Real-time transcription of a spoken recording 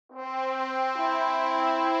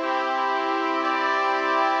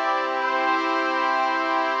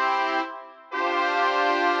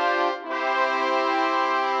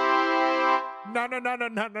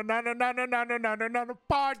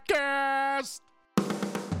podcast.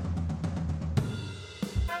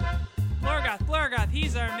 Blurgoth,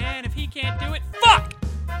 he's our man. If he can't do it, fuck!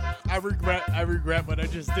 I regret what I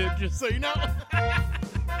just did, just so you know.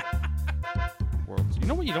 Worlds. You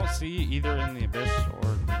know what you don't see either in the Abyss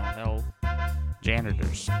or Hell?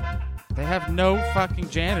 Janitors. They have no fucking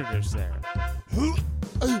janitors there.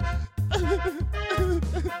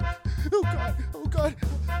 Oh God.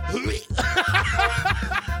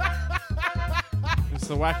 It's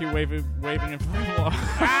the wacky waving inflatable.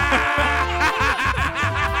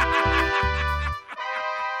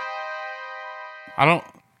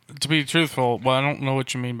 To be truthful, I don't know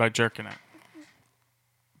what you mean by jerking it.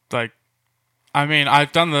 Like, I mean,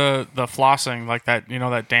 I've done the flossing, like that,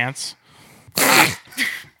 that dance.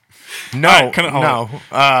 No.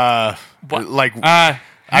 What? Like, No,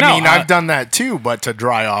 I've done that too, but to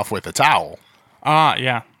dry off with a towel.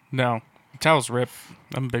 Yeah. No. Towels rip.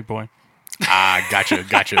 I'm a big boy.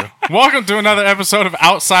 Gotcha. Welcome to another episode of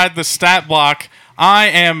Outside the Stat Block. I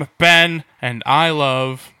am Ben, and I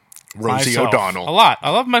love Rosie myself O'Donnell. a lot. I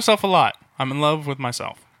love myself a lot. I'm in love with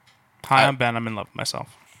myself. Hi, I'm Ben. I'm in love with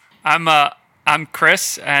myself. I'm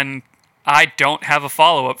Chris, and I don't have a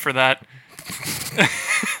follow-up for that.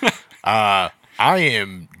 I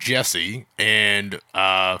am Jesse, and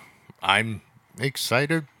I'm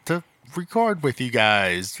excited to record with you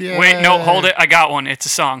guys. Yeah. Wait, no, hold it. I got one. It's a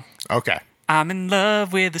song. Okay. I'm in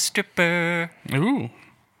love with a stripper. Ooh.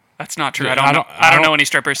 That's not true. Yeah, I don't know any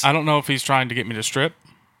strippers. I don't know if he's trying to get me to strip.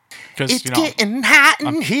 Because, It's getting hot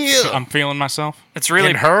in here. I'm feeling myself. It's really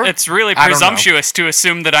In her? It's really I don't know. presumptuous to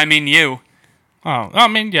assume that I mean you. Oh, I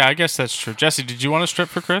mean, yeah, I guess that's true. Jesse, did you want to strip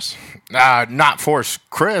for Chris? Not for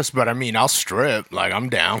Chris, but I'll strip. Like, I'm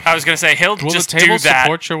down. I was gonna say he'll Will just the table do that.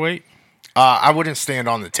 support your weight? I wouldn't stand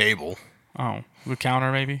on the table. Oh, the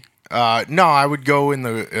counter maybe? No, I would go in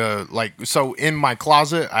the so in my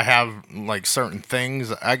closet I have like certain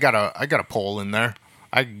things. I got a pole in there.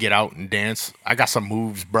 I can get out and dance. I got some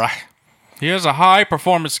moves, bruh. He has a high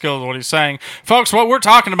performance skill is what he's saying. Folks, what we're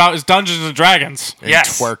talking about is Dungeons & Dragons. And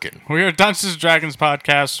Yes. twerking. We are a Dungeons & Dragons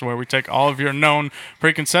podcast where we take all of your known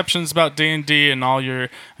preconceptions about D&D and all your,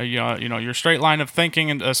 your straight line of thinking,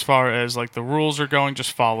 and as far as like the rules are going,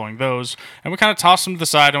 just following those, and we kind of toss them to the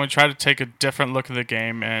side and we try to take a different look at the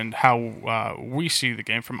game and how we see the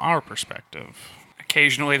game from our perspective.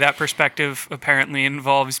 Occasionally, that perspective apparently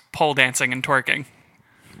involves pole dancing and twerking.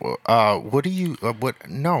 What do you? What?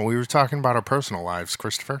 No, we were talking about our personal lives,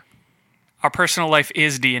 Christopher. Our personal life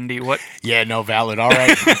is D&D. What? Yeah, no, valid. All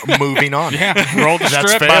right, moving on. Yeah, roll the That's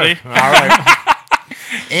strip, fair. buddy. All right.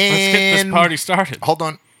 Let's get this party started. Hold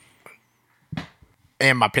on.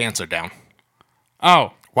 And my pants are down.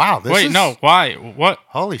 Oh, Wow. wait, no, why? What?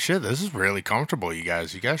 Holy shit, this is really comfortable, you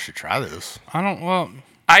guys. You guys should try this.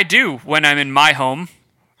 I do when I'm in my home.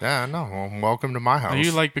 Yeah, no. Well, welcome to my house. Are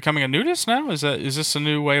you like becoming a nudist now? Is this a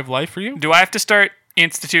new way of life for you? Do I have to start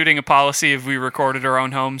instituting a policy if we recorded our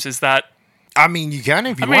own homes? Is that... I mean, you can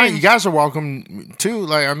if you want. You guys are welcome too.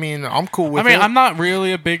 Like, I mean, I'm cool with it. I'm not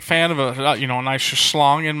really a big fan of a nice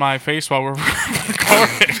schlong in my face while we're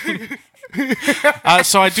recording.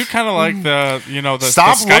 So I do kind of like the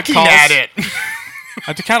Stop the Skype looking calls. at it.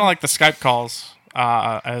 I do kind of like the Skype calls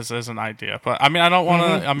as an idea, but I mean, I don't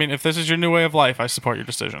want to. I mean, if this is your new way of life, I support your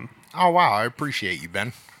decision. Oh, wow. I appreciate you,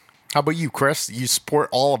 Ben. How about you, Chris? You support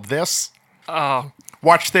all of this? Oh,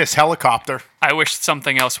 Watch this helicopter. I wish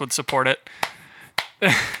something else would support it.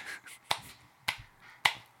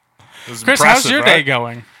 Chris, how's your day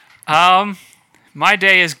going? My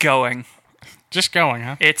day is going. Just going,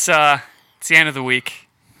 huh? It's the end of the week,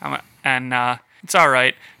 and it's all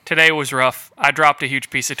right. Today was rough. I dropped a huge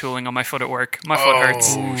piece of tooling on my foot at work. My foot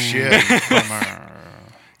hurts. Oh, shit.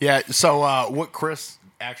 Yeah, so what Chris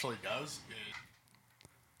actually does is...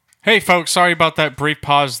 Hey, folks, sorry about that brief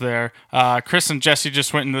pause there. Chris and Jesse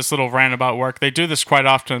just went in this little rant about work. They do this quite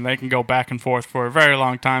often. They can go back and forth for a very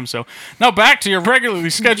long time. So now back to your regularly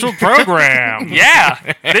scheduled program.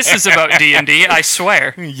 Yeah, this is about D&D, I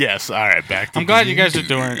swear. Yes, all right, back to I'm glad you guys are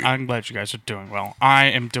doing well. I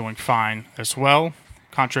am doing fine as well,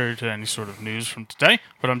 contrary to any sort of news from today,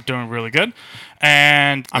 but I'm doing really good.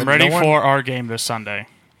 And I'm ready for our game this Sunday.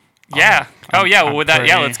 Yeah. I'm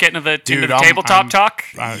Let's get into the tabletop talk.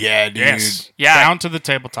 Yeah, dude. Yes. Yeah. Down to the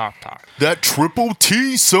tabletop talk. That triple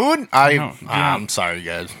T, son. I'm sorry,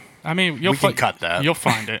 guys. I mean, We can cut that. You'll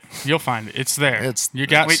find it. It's there. You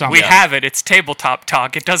got We something. have it. It's tabletop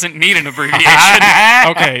talk. It doesn't need an abbreviation.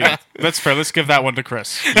 Okay, that's fair. Let's give that one to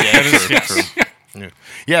Chris. Yeah, true.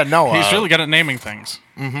 Yeah, no. He's really good at naming things.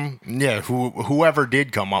 Yeah, whoever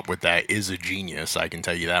did come up with that is a genius. I can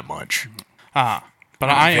tell you that much. But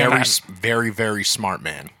I am. Very, very smart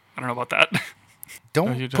man. I don't know about that.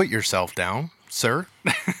 Don't put yourself down, sir.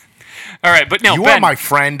 All right, but no, You Ben, are my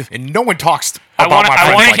friend, and no one talks I about wanna- my I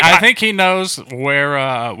friend wanna- like I that. think he knows where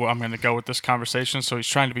I'm going to go with this conversation, so he's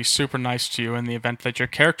trying to be super nice to you in the event that your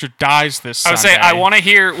character dies this I would Sunday. say I want to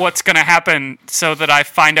hear what's going to happen so that I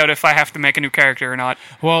find out if I have to make a new character or not.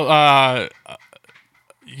 Well,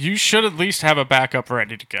 you should at least have a backup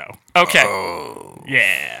ready to go. Okay.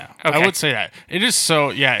 Yeah, Okay. I would say that it is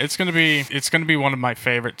so. Yeah, it's gonna be one of my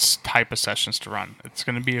favorite type of sessions to run. It's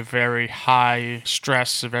gonna be a very high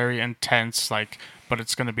stress, very intense, but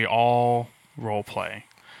it's gonna be all role play,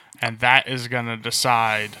 and that is gonna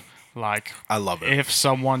decide I love it. if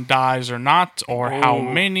someone dies or not, or how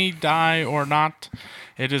many die or not.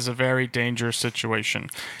 It is a very dangerous situation.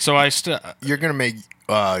 So You're gonna make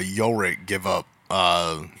Yorick give up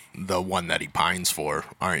the one that he pines for,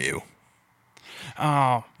 aren't you?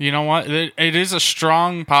 Oh, you know what? It is a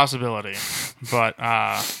strong possibility, but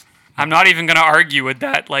I'm not even going to argue with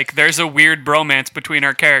that. Like, there's a weird bromance between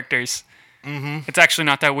our characters. Mm-hmm. It's actually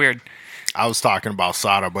not that weird. I was talking about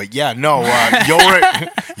Sada, but yeah, no,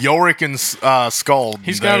 Yorick and Skull.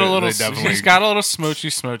 he's got a little definitely.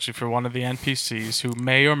 smoochy for one of the NPCs who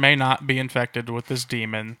may or may not be infected with this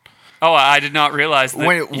demon. Oh, I did not realize that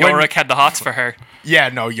When- Yorick had the hots for her. Yeah,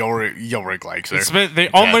 no, Yorick likes her. It's been the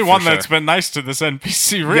only for one sure. that's been nice to this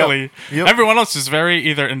NPC, really. Yep. Everyone else is very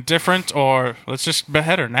either indifferent or let's just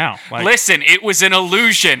behead her now. Listen, it was an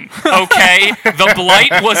illusion, okay? The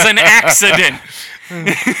blight was an accident.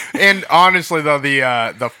 And honestly, though,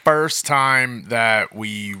 the first time that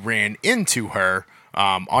we ran into her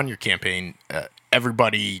on your campaign,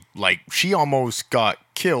 everybody, she almost got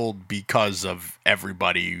killed because of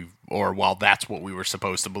everybody, or that's what we were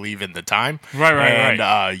supposed to believe in the time. Right.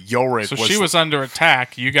 And Yorick So she was under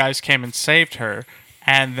attack. You guys came and saved her,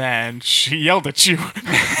 and then she yelled at you.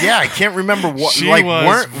 Yeah, I can't remember what. She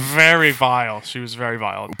was very vile. She was very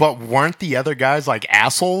vile. But weren't the other guys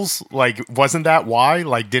assholes? Wasn't that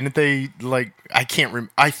why? Didn't they I can't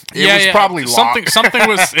remember. It was probably something. Locke. Something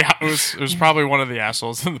was. Yeah, it was probably one of the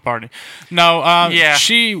assholes in the party. No. Yeah.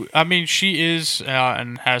 She is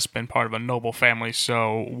and has been part of a noble family.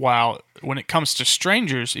 So when it comes to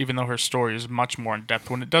strangers, even though her story is much more in depth,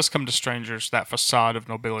 when it does come to strangers, that facade of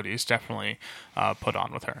nobility is definitely put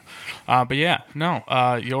on with her. But yeah, no.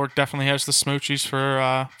 Yorick definitely has the smoochies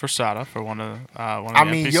for Sada, for one of the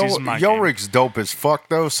NPCs in my game. Yorick's dope as fuck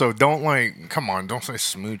though. So don't come on, don't say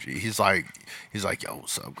smoochy. He's like, yo,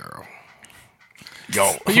 what's up, girl?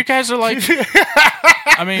 Yo, But you guys are what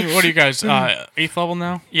are you guys? 8th level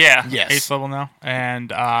now? Yeah. yes. 8th level now,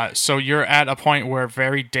 and so you're at a point where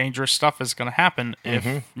very dangerous stuff is going to happen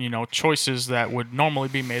if choices that would normally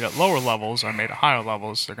be made at lower levels are made at higher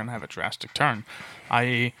levels. They're going to have a drastic turn,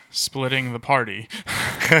 i.e., splitting the party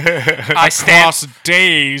across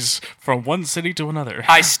days from one city to another.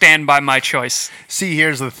 I stand by my choice. See,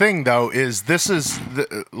 here's the thing though: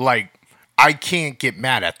 I can't get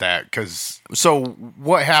mad at that because. So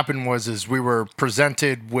what happened was we were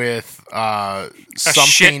presented with A something.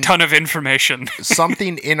 shit ton of information.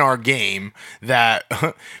 Something in our game that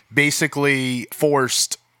basically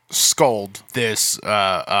forced Skuld, this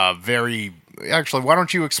very. Actually, why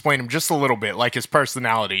don't you explain him just a little bit, his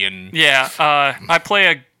personality and. Yeah, I play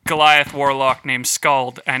a Goliath warlock named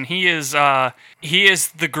Skald, and he is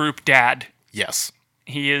the group dad. Yes.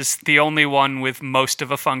 He is the only one with most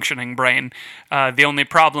of a functioning brain. The only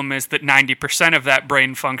problem is that 90% of that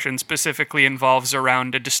brain function specifically involves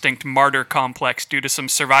around a distinct martyr complex due to some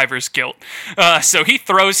survivor's guilt. So he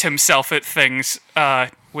throws himself at things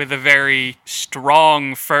with a very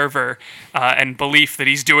strong fervor and belief that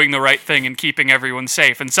he's doing the right thing and keeping everyone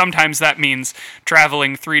safe. And sometimes that means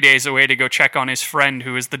traveling 3 days away to go check on his friend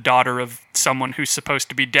who is the daughter of someone who's supposed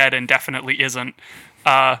to be dead and definitely isn't.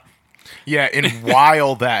 Yeah, and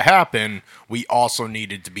while that happened, we also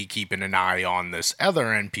needed to be keeping an eye on this other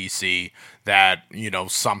NPC that,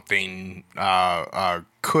 something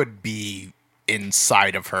could be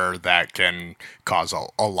inside of her that can cause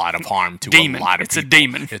a lot of harm to Demon. a lot of It's a people.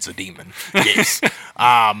 demon. It's a demon. Yes.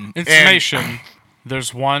 In summation,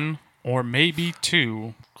 there's one or maybe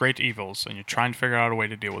two great evils, and you're trying to figure out a way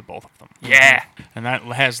to deal with both of them. Yeah, And that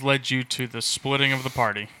has led you to the splitting of the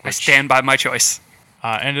party, I which stand by my choice.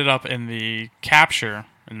 ended up in the capture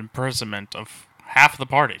and imprisonment of half the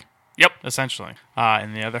party, Yep. essentially.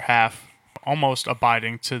 And the other half almost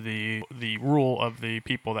abiding to the rule of the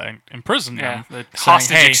people that imprisoned Yeah, them. the saying,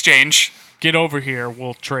 hostage "Hey, exchange. get over here.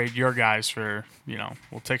 We'll trade your guys for,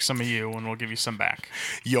 we'll take some of you and we'll give you some back."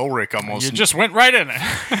 Yolric almost You just went right in it.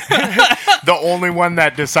 the only one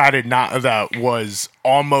that decided not that was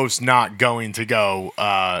almost not going to go.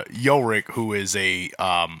 Yolric, who is a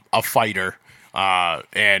fighter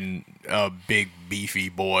and a big beefy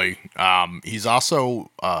boy. He's also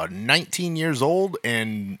 19 years old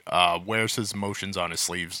and wears his emotions on his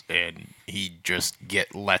sleeves, and he just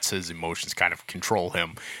lets his emotions kind of control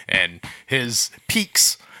him, and his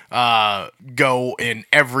peaks go in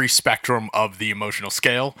every spectrum of the emotional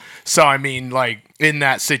scale. So, I mean, like, in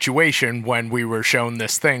that situation, when we were shown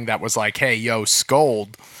this thing that was like, hey, yo,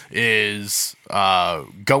 Scold is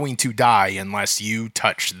going to die unless you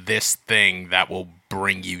touch this thing that will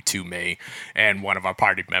bring you to me. And one of our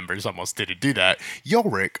party members almost didn't do that.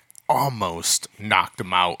 Yolric almost knocked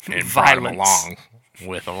him out and brought him along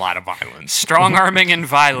with a lot of violence. Strong arming and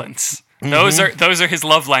violence. Those are his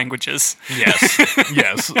love languages. Yes,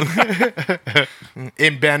 yes.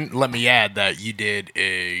 And Ben, let me add that you did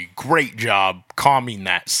a great job calming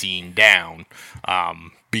that scene down,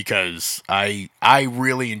 because I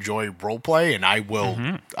really enjoy roleplay, and I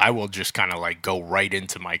will just kind of like go right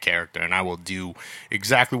into my character, and I will do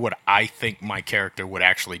exactly what I think my character would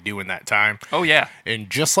actually do in that time. Oh yeah. And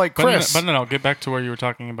just like Chris, But no, get back to where you were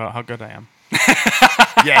talking about how good I am.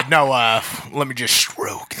 yeah, no, let me just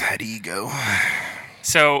stroke that ego.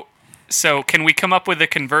 So can we come up with a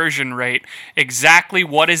conversion rate? Exactly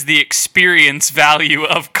what is the experience value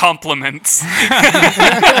of compliments?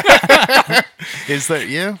 Is that,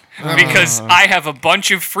 yeah? Because I have a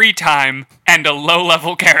bunch of free time and a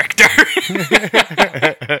low-level character.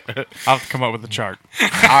 I'll have to come up with a chart.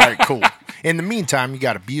 All right, cool. In the meantime, you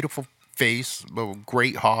got a beautiful face, a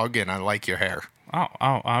great hog, and I like your hair. Oh,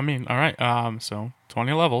 I mean, all right. So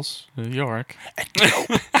 20 levels, Yorick.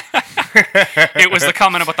 It was the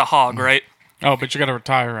comment about the hog, right? Oh, but you got to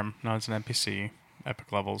retire him. No, it's an NPC.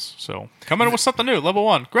 Epic levels. So coming in with something new. Level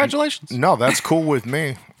 1. Congratulations. No, that's cool with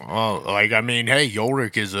me. Like, I mean, hey,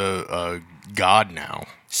 Yolric is a god now.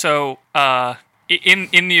 So, in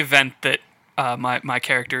the event that my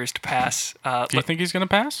character is to pass, Do you think he's going to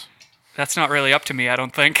pass? that's not really up to me. I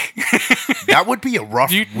don't think. That would be a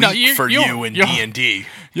rough week for you in D&D.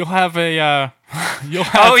 You'll have a. You'll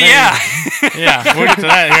have. Oh yeah. Yeah, we'll get to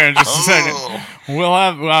that here in just a second. We'll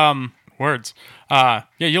have words. Yeah,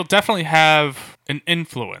 you'll definitely have an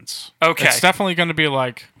influence. Okay. It's definitely going to be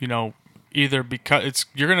like, either because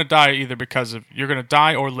you're going to die you're going to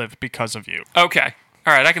die or live because of you. Okay.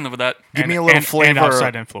 All right, I can live with that. Give me a little flavor. And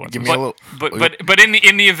outside influence. Give me a little. But in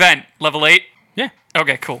the event, level 8. Yeah.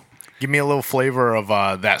 Okay, cool. Give me a little flavor of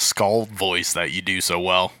that Scald voice that you do so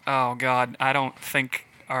well. Oh God, I don't think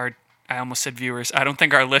I almost said viewers. I don't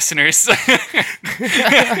think our listeners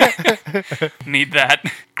need that.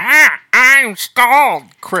 I'm Scald.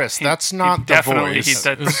 Chris, that's not the Definitely, voice.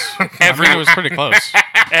 I mean, it was pretty close.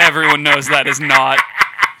 Everyone knows that is not.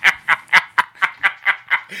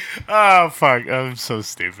 Oh, fuck. I'm so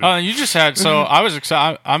stupid. You just had I was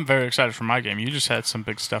excited. I'm very excited for my game. You just had some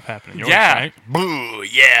big stuff happening. Yours, Yeah. right? Boo,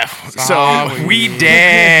 yeah. Sorry. We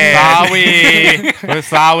did. Sorry. We're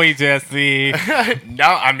sorry, Jesse. No,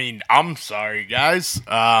 I mean, I'm sorry, guys.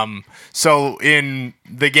 So in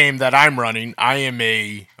the game that I'm running, I am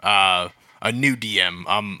a new DM.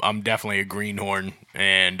 I'm definitely a greenhorn,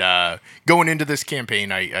 and going into this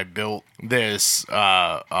campaign, I built this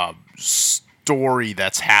story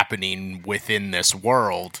that's happening within this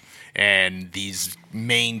world, and these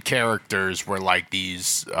main characters were like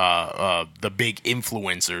these the big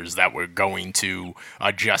influencers that were going to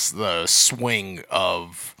adjust the swing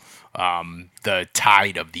of the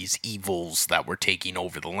tide of these evils that were taking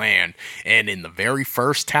over the land. And in the very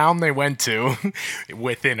first town they went to,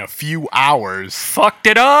 within a few hours, Fucked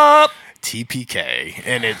it up. TPK.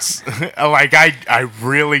 And it's like I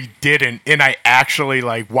really didn't, and I actually,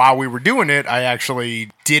 like, while we were doing it, I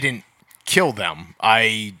actually didn't kill them.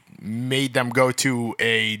 I made them go to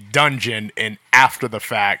a dungeon, and after the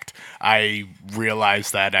fact I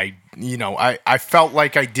realized that I felt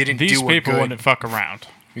like I didn't These do people a good, wouldn't fuck around.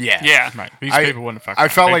 Yeah. Right. These people wouldn't fuck I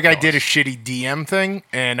around. felt Big like I fellas. did a shitty DM thing,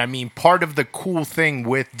 and I mean, part of the cool thing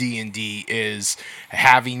with D&D is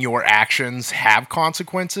having your actions have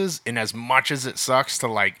consequences, and as much as it sucks to,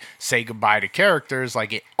 like, say goodbye to characters,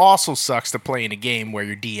 like, it also sucks to play in a game where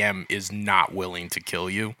your DM is not willing to kill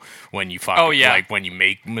you when you like, when you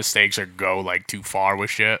make mistakes or go, like, too far with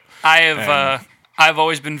shit. I've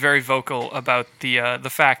always been very vocal about the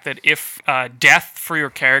fact that if death for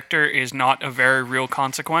your character is not a very real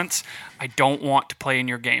consequence, I don't want to play in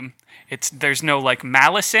your game. There's no like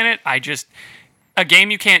malice in it. A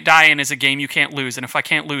game you can't die in is a game you can't lose, and if I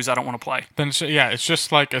can't lose, I don't want to play. Then it's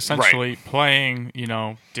just like essentially playing,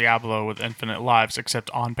 Diablo with infinite lives, except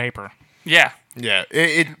on paper. Yeah. Yeah,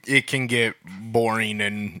 it can get boring,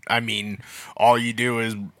 and I mean, all you do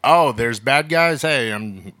is, there's bad guys.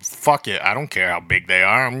 Hey, fuck it, I don't care how big they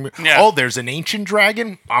are. There's an ancient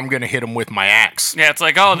dragon. I'm gonna hit him with my axe. Yeah, it's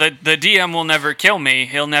like, the DM will never kill me.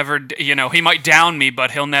 He'll never, he might down me,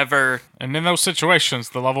 but he'll never. And in those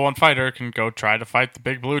situations, the level 1 fighter can go try to fight the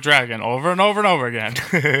big blue dragon over and over and over again.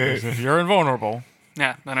 'Cause if you're invulnerable,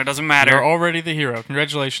 yeah, then it doesn't matter. You're already the hero.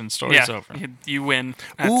 Congratulations, story's over. You win.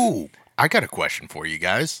 Ooh. I got a question for you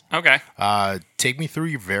guys. Okay. Take me through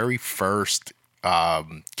your very first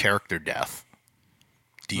character death.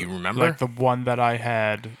 Do you remember? Like the one that I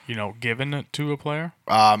had, given it to a player?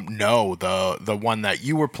 No, the one that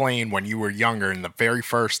you were playing when you were younger, and the very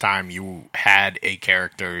first time you had a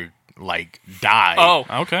character die. Oh,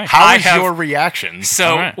 okay. How was your reaction?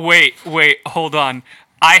 So right. wait, hold on.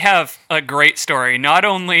 I have a great story. Not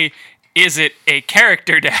only is it a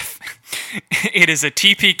character death, it is a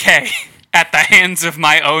TPK at the hands of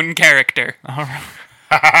my own character. All right.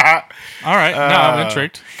 No, I'm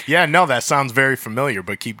intrigued. Yeah, no, that sounds very familiar,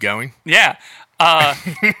 but keep going. Yeah.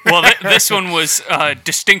 Well, this one was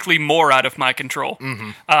distinctly more out of my control.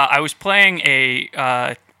 Mm-hmm. I was playing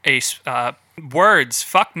a Words.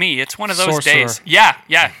 Fuck me. It's one of those Sorcerer. days.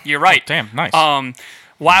 Yeah, you're right. Oh, damn, nice.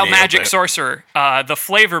 Wild Nailed magic it. sorcerer. The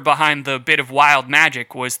flavor behind the bit of wild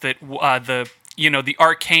magic was that the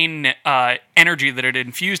arcane energy that had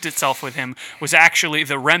infused itself with him was actually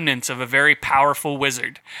the remnants of a very powerful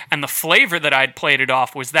wizard. And the flavor that I'd played it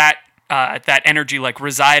off was that energy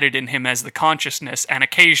resided in him as the consciousness, and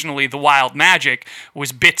occasionally the wild magic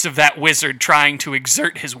was bits of that wizard trying to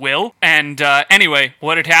exert his will. And anyway,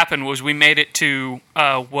 what had happened was we made it to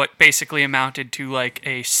what basically amounted to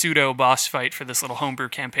a pseudo boss fight for this little homebrew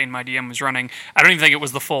campaign my DM was running. I don't even think it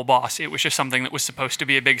was the full boss. It was just something that was supposed to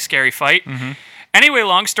be a big scary fight. Mm-hmm. Anyway,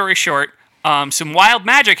 long story short, some wild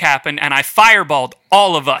magic happened, and I fireballed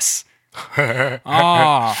all of us.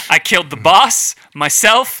 I killed the boss,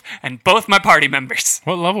 myself, and both my party members.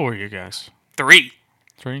 What level were you guys? 3.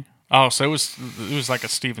 3? Oh, so it was like a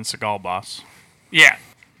Steven Seagal boss. Yeah.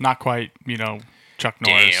 Not quite, Chuck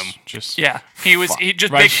Norris. Damn. Just He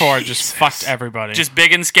just right big, before it just fucked everybody. just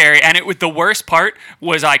big and scary. And the worst part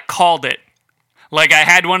was I called it. I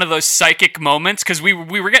had one of those psychic moments because we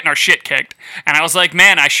were getting our shit kicked, and I was like,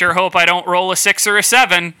 man, I sure hope I don't roll a 6 or a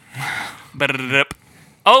 7.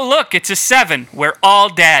 Oh, look, it's a 7. We're all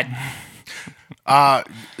dead.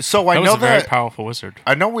 So I that was know a very that powerful wizard.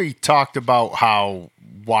 I know we talked about how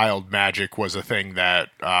wild magic was a thing that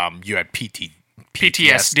you had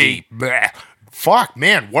PTSD. Blech. Fuck,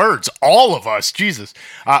 man, words, all of us, Jesus.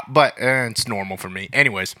 But it's normal for me.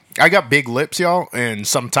 Anyways, I got big lips, y'all, and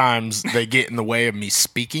sometimes they get in the way of me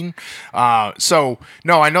speaking. So,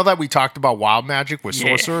 no, I know that we talked about wild magic with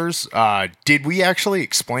sorcerers. Did we actually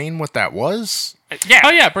explain what that was? Yeah. Oh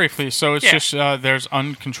yeah, briefly. So it's Yeah. just there's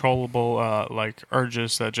uncontrollable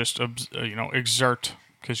urges that just exert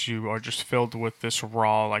because you are just filled with this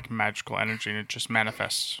raw magical energy, and it just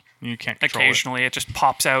manifests. You can't control Occasionally, it just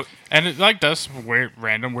pops out. and it does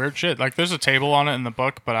random weird shit. There's a table on it in the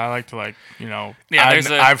book, but I like to Yeah,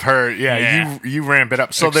 I've heard. Yeah, Yeah. you ramp it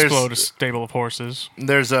up. So explode a stable of horses.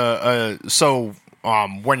 there's when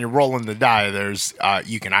you're rolling the die, there's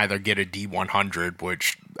you can either get a D100,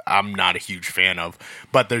 which I'm not a huge fan of,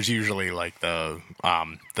 but there's usually the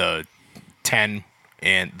 10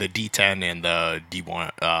 and the D10 and the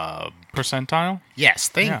D1 Percentile. yes,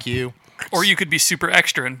 thank you. Or you could be super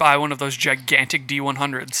extra and buy one of those gigantic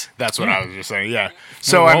D100s. That's what I was just saying. Yeah.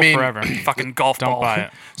 So I Roll mean, forever. Fucking golf Don't ball. buy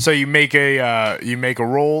it. so you make a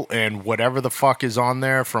roll, and whatever the fuck is on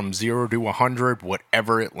there from 0 to 100,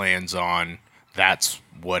 whatever it lands on, that's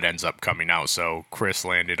what ends up coming out. So Chris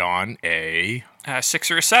landed on a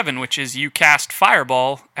 6 or a 7, which is you cast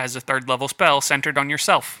Fireball as a 3rd level spell centered on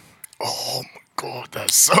yourself. oh my god, that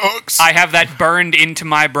sucks. I have that burned into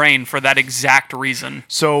my brain for that exact reason.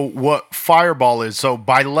 So what Fireball is, so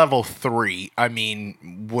by level 3, I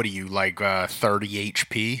mean, what do you, 30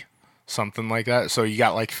 HP? Something like that? So you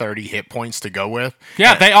got 30 hit points to go with?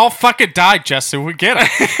 Yeah, they all fucking died, Jesse. We get it.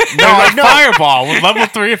 No, I know. Fireball with level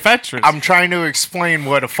 3 adventurers. I'm trying to explain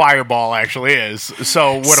what a Fireball actually is.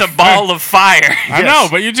 So what It's a ball of fire. I know,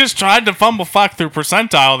 but you just tried to fumble fuck through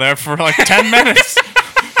percentile there for 10 minutes.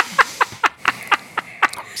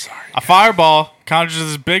 I'm sorry. A fireball conjures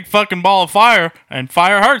this big fucking ball of fire, and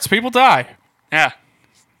fire hurts. People die. Yeah.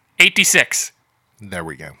 86. There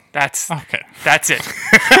we go. That's Okay. it.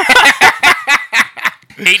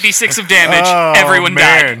 8d6 of damage. Oh, Everyone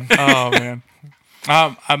died. man. Oh man.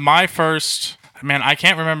 My first man, I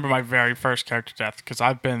can't remember my very first character death because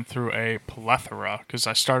I've been through a plethora. Because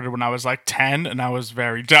I started when I was like 10 and I was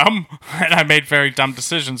very dumb, and I made very dumb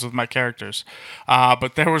decisions with my characters.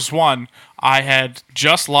 But there was one I had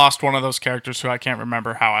just lost one of those characters who I can't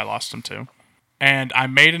remember how I lost him to, and I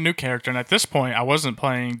made a new character. And at this point, I wasn't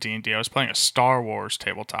playing D&D. I was playing a Star Wars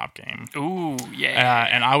tabletop game, Ooh, yeah.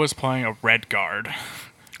 and I was playing a Red Guard.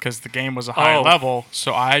 Because the game was a high level,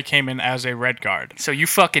 so I came in as a Red Guard. So you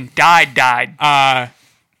fucking died.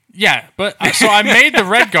 Yeah, but so I made the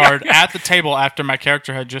Red Guard at the table after my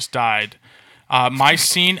character had just died. My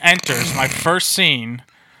scene enters, my first scene.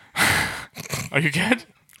 Are you good?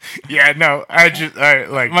 Yeah, no,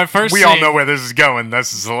 My first we all scene- know where this is going.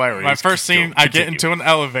 This is hilarious. My first scene, I get into an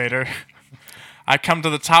elevator. I come to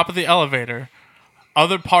the top of the elevator.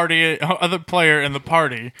 Other player in the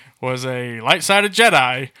party was a light-sided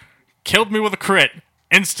Jedi, killed me with a crit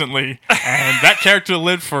instantly, and that character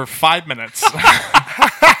lived for 5 minutes.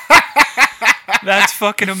 That's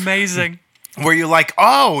fucking amazing. Where you're like,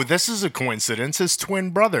 oh, this is a coincidence. His twin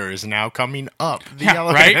brother is now coming up the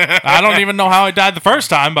elevator. Right? I don't even know how I died the first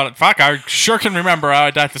time, but fuck, I sure can remember how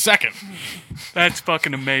I died the second. That's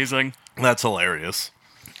fucking amazing. That's hilarious.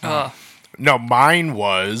 No, mine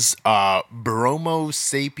was Bromo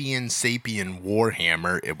Sapien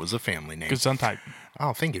Warhammer. It was a family name. Good son type.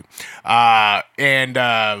 Oh, thank you.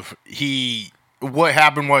 What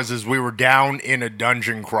happened was we were down in a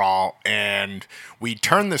dungeon crawl, and we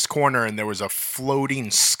turned this corner, and there was a floating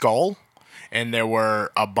skull, and there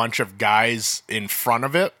were a bunch of guys in front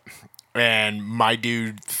of it. And my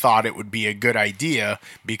dude thought it would be a good idea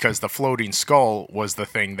because the floating skull was the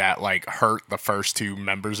thing that like hurt the first two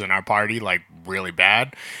members in our party like really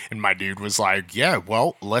bad. And my dude was like, yeah,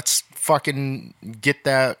 well, let's fucking get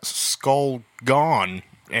that skull gone.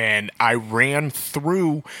 And I ran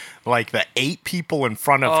through like the 8 people in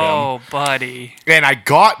front of him. Oh, buddy. And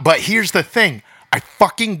but here's the thing. I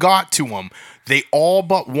fucking got to him. They all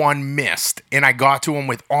but one missed. And I got to him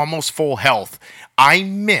with almost full health. I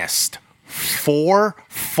missed 4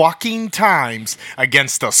 fucking times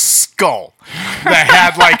against a skull that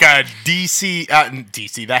had like a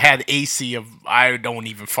that had AC of, I don't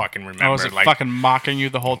even fucking remember. I was like, fucking mocking you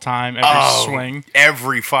the whole time, every swing.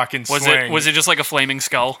 Every fucking swing. Was it just like a flaming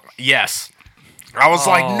skull? Yes. I was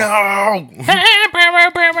like, no.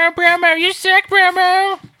 Bromo, you suck,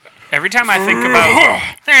 Bromo. Every time I think about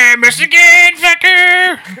Hey, Michigan,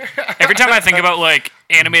 fucker. every time I think about like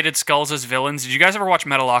animated skulls as villains, did you guys ever watch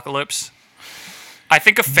Metalocalypse? I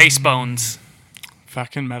think of Facebones.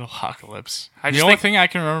 Fucking Metalocalypse. I The just only think- thing I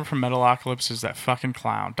can remember from Metalocalypse is that fucking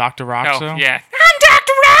clown, Dr. Roxo. Oh, yeah. I'm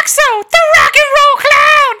Dr. Roxo, the rock and roll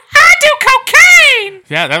clown. I do cocaine.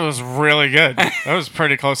 Yeah, that was really good. That was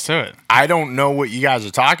pretty close to it. I don't know what you guys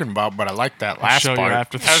are talking about, but I like that last Show part. you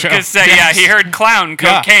after the I was show. gonna say, yeah, he heard clown,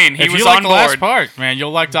 Yeah. cocaine. He If was you like on the last board. part, man,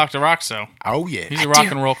 you'll like Dr. Roxo. Oh, yeah. He's a rock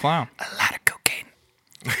and roll clown. A lot of cocaine.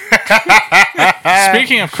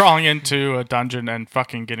 Speaking of crawling into a dungeon and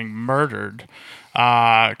fucking getting murdered,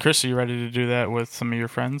 Chris, are you ready to do that with some of your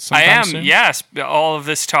friends? I am, soon? yes. All of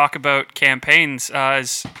this talk about campaigns,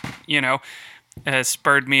 has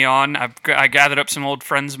spurred me on. I gathered up some old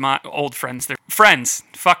friends, they're friends.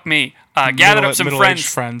 Fuck me. Gathered up some Middle-aged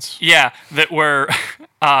friends. friends. Yeah, that were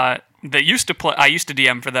that used to play. I used to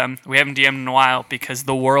DM for them. We haven't DM'd in a while because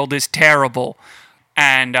the world is terrible.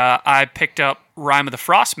 And I picked up Rime of the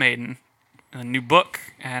Frost Maiden, a new book,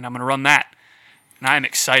 and I'm gonna run that. And I'm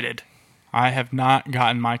excited. I have not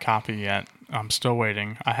gotten my copy yet. I'm still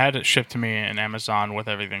waiting. I had it shipped to me in Amazon with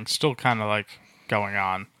everything still kind of like going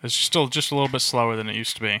on. It's still just a little bit slower than it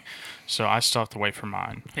used to be, so I still have to wait for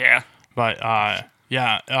mine. Yeah. But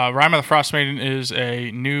Rime of the Frost Maiden is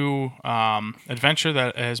a new adventure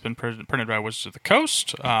that has been printed by Wizards of the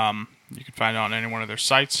Coast. You can find it on any one of their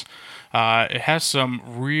sites. It has some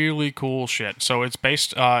really cool shit. So it's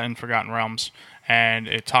based in Forgotten Realms, and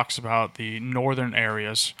it talks about the northern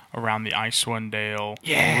areas around the Icewind Dale.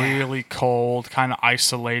 Yeah. Really cold, kind of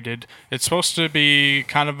isolated. It's supposed to be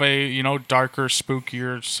kind of a, darker,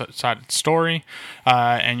 spookier sided story,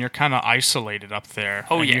 and you're kind of isolated up there.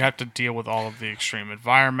 Oh, and yeah. You have to deal with all of the extreme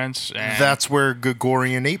environments. And That's where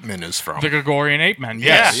Gregorian Ape Man is from. the Gregorian Ape Man.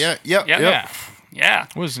 yeah, Yes. yeah. Yeah.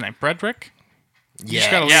 What was his name? Frederick? You Yeah.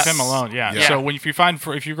 just gotta leave Yes. him alone. Yeah. Yeah. So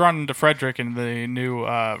if you run into Frederick in the new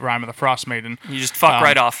Rime of the Frost Maiden, You just fuck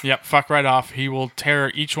right off. Yep, fuck right off. He will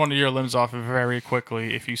tear each one of your limbs off very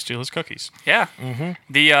quickly if you steal his cookies. Yeah.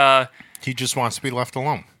 Mm-hmm. He just wants to be left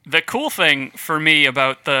alone. The cool thing for me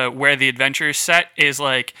about where the adventure is set is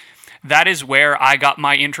like that is where I got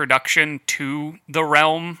my introduction to the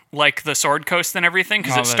realm, like the Sword Coast and everything,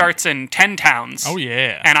 because it starts in 10 towns. Oh,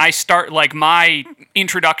 yeah. And I start, like, my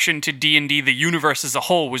introduction to D&D, the universe as a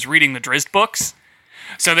whole, was reading the Drizzt books.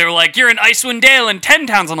 So they were like, you're in Icewind Dale in 10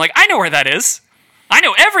 towns. I'm like, I know where that is. I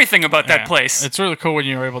know everything about that place. It's really cool when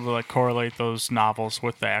you're able to like correlate those novels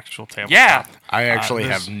with the actual tabletop. Yeah. I actually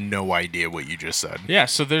have no idea what you just said. Yeah,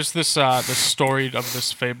 so there's this this story of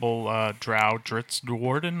this fable drow Drizzt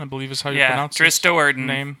Do'Urden, I believe is how you pronounce his Drizzt Do'Urden,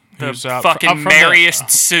 name. the who's, fucking from merriest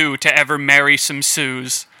Sioux to ever marry some Sioux.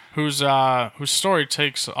 Whose story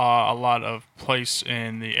takes a lot of place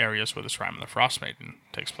in the areas where the Shrine of the Frost Maiden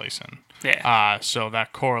takes place in. Yeah. So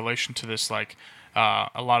that correlation to this, like,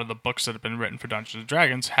 a lot of the books that have been written for Dungeons and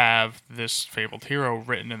Dragons have this fabled hero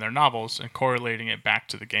written in their novels, and correlating it back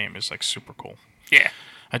to the game is like super cool. Yeah.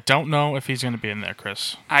 I don't know if he's going to be in there,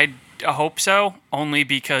 Chris. I hope so, only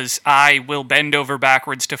because I will bend over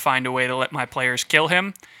backwards to find a way to let my players kill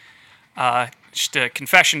him. Just a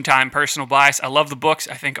confession time, personal bias. I love the books.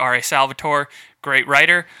 I think R.A. Salvatore, great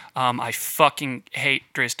writer. I fucking hate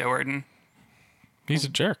Drizzt Do'Urden. He's a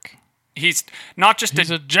jerk. He's not just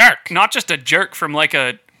He's a jerk. Not just a jerk from like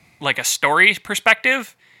a story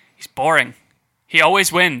perspective. He's boring. He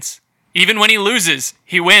always wins. Even when he loses,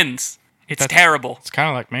 he wins. It's terrible. It's kind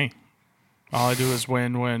of like me. All I do is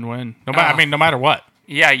win. No matter what.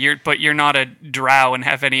 Yeah, you're not a drow and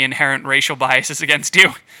have any inherent racial biases against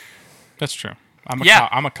you. That's true.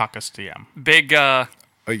 I'm a caucus DM. Big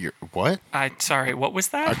You're, what? sorry, what was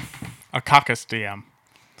that? A caucus DM.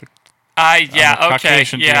 Yeah, I'm a okay.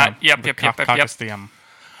 Caucasian Yeah, DM. yep. Caucus DM.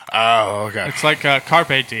 Oh, okay. It's like a Carpe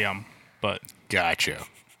DM, but Gotcha.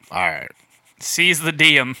 All right. Seize the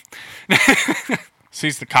DM.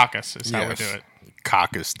 sees the caucus is how we Yes. do it.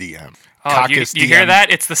 Caucus DM. Oh, Caucus you hear DM.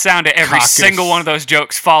 that? It's the sound of every Caucus. single one of those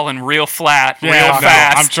jokes falling real flat, real no,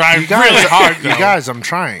 fast. I'm trying You guys, really hard, though. You guys, I'm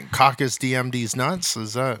trying. Caucus DMD's nuts.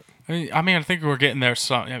 Is that? I mean, I think we're getting there.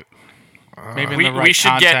 Maybe in the right we should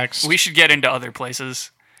context. get into other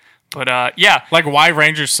places. But yeah, Like, why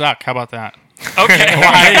Rangers suck? How about that? okay.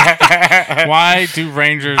 Why do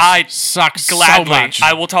Rangers suck Gladly, so much?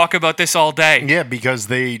 I will talk about this all day. Yeah, because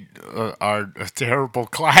they are a terrible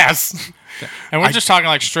class. And we're just talking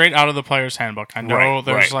like straight out of the player's handbook. I know Right,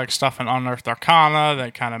 there's right. like stuff in Unearthed Arcana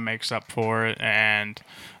that kind of makes up for it, and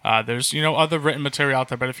there's other written material out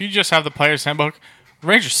there. But if you just have the player's handbook,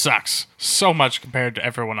 Rangers sucks so much compared to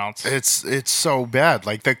everyone else. It's so bad.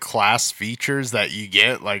 Like the class features that you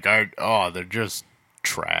get, like they're just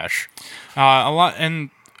trash. A lot, and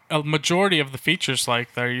a majority of the features,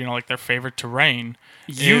 like their like their favorite terrain,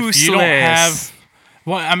 Useless. If you don't have,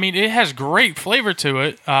 well, I mean, it has great flavor to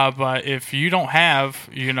it, but if you don't have,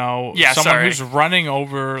 someone who's running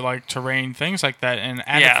over like terrain, things like that, and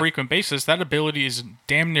at a frequent basis, that ability is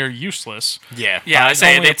damn near useless. Yeah. Yeah, I it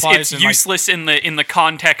say only it's applies in, like- useless in the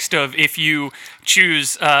context of if you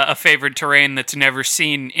choose a favored terrain that's never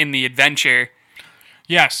seen in the adventure.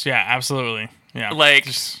 Yes, yeah, absolutely. Yeah, Like,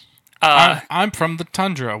 I'm from the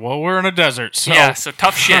tundra. Well, we're in a desert, so yeah, so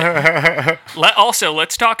tough shit.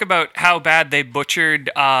 Let's talk about how bad they butchered.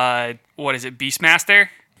 What is it, Beastmaster?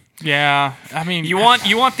 yeah. I mean, You want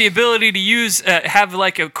the ability to use have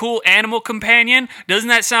like a cool animal companion? Doesn't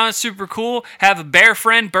that sound super cool? Have a bear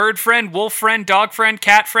friend, bird friend, wolf friend, dog friend,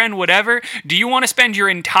 cat friend, whatever. Do you want to spend your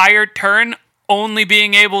entire turn only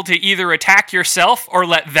being able to either attack yourself or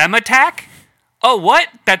let them attack? Oh, what?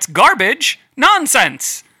 That's garbage.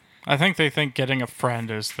 Nonsense. I think they think getting a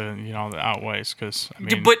friend is the that outweighs because I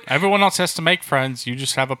mean, but- everyone else has to make friends. You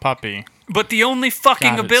just have a puppy. But the only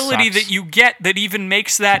fucking God, it ability sucks. that you get that even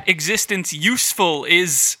makes that existence useful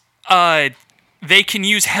is they can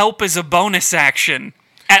use help as a bonus action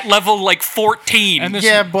at level like 14. And this-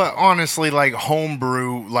 Yeah, but honestly, like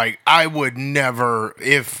homebrew, like I would never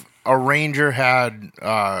if a ranger had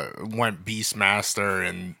went Beastmaster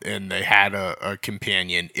and they had a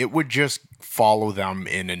companion, it would just follow them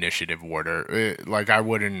in initiative order. Like I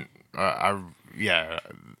wouldn't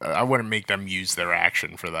I wouldn't make them use their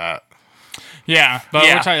action for that. Yeah, but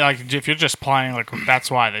Yeah. we're talking like if you're just playing, like that's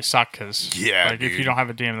why they suck. Because Yeah, if you dude. don't have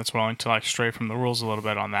a DM that's willing to like stray from the rules a little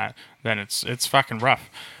bit on that, then it's fucking rough.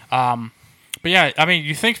 But yeah, I mean,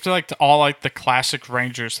 you think to all like the classic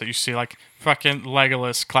rangers that you see, like fucking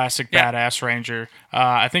Legolas, classic Yeah. badass ranger.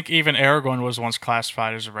 I think even Aragorn was once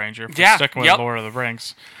classified as a ranger. For Yeah, sticking with yep. Lord of the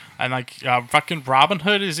Rings, and like fucking Robin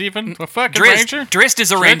Hood is even a fucking Drizzt. ranger. Drizzt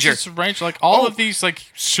is a ranger. Is a ranger. Like all of these like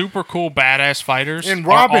super cool badass fighters. And are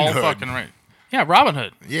Robin all Hood. fucking yeah, Robin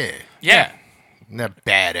Hood. Yeah. Yeah, That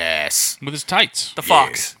badass. With his tights. the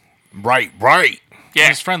fox. Right. And Yeah,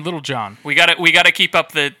 his friend Little John. we gotta keep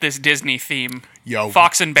up this Disney theme. Yo,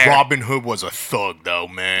 Fox and Bear. Robin Hood was a thug, though,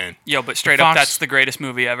 man. Yo, but straight Fox- up, that's the greatest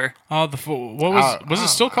movie ever. Oh, what was it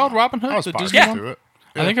still called Robin Hood? I was The partial Disney to one? it.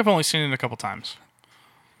 I think I've only seen it a couple times.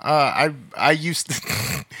 I used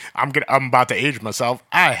to. I'm about to age myself.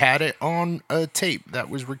 I had it on a tape that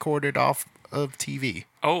was recorded off of TV.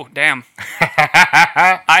 Oh, damn.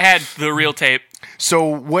 I had the real tape. So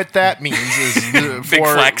what that means is Big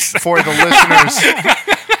flex. for the listeners.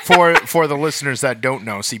 For the listeners that don't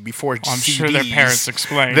know, see, before I'm CDs, sure their parents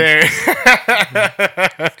explained. Their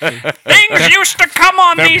Things used to come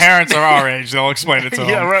on Their these. parents are our age. They'll explain it to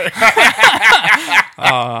yeah, them. right.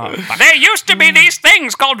 There used to be these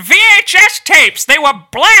things called VHS tapes. They were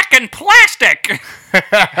black and plastic.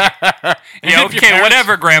 Yeah, okay,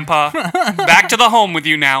 whatever, Grandpa. Back to the home with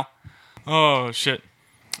you now. Oh, shit.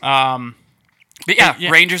 But yeah,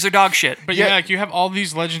 Rangers are dog shit. But yeah, like you have all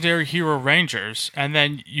these legendary hero rangers, and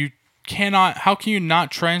then you cannot. How can you not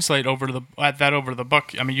translate over to the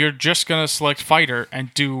book? I mean, you're just gonna select fighter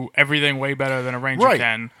and do everything way better than a ranger Right.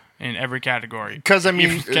 can in every category. 'Cause, I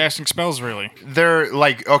mean, Even casting spells, really. They're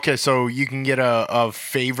like, okay, so you can get a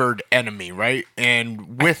favored enemy, right?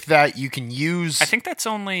 And with that, you can use. I think that's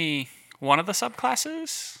only one of the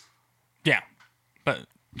subclasses. Yeah, but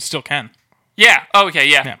still can. Yeah. Okay.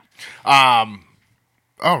 Yeah. Yeah.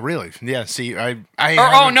 Oh, really? Yeah. See, I.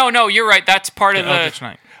 Oh no, you're right. That's part of the. Eldritch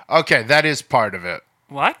Knight Okay, that is part of it.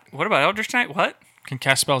 What? What about Eldritch Knight? What? can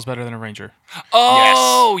cast spells better than a ranger.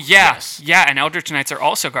 Oh, yeah. Yes. Yeah, and Eldritch Knights are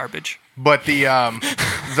also garbage. But the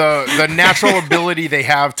natural ability they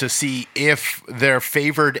have to see if their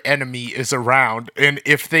favored enemy is around, and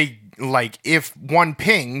if one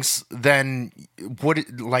pings, then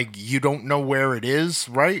you don't know where it is,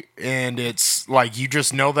 right? And it's like you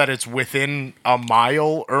just know that it's within a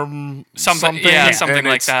mile or something. Yeah, something and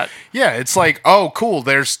like that. Yeah, it's like, oh, cool.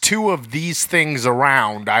 There's two of these things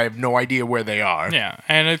around. I have no idea where they are. Yeah,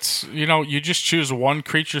 and it's, you just choose one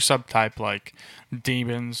creature subtype, like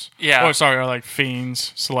demons. Yeah. Or like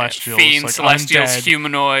fiends, celestials. Fiends, like celestials, undead,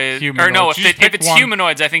 humanoid. Or humanoids. no, You if just pick it's one.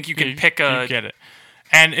 humanoids, I think you can pick a. You get it.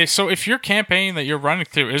 And so if your campaign that you're running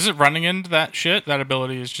through, is it running into that shit? That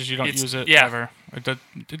ability is just you don't use it ever.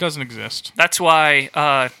 It doesn't exist. That's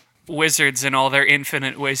why Wizards in all their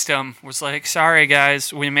infinite wisdom was like, sorry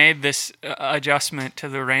guys, we made this adjustment to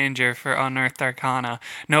the Ranger for Unearthed Arcana.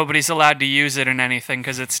 Nobody's allowed to use it in anything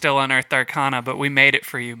because it's still Unearthed Arcana, but we made it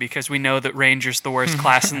for you because we know that Ranger's the worst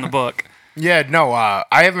class in the book. Yeah, no, I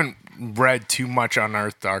haven't read too much on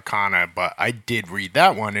Unearthed Arcana, but I did read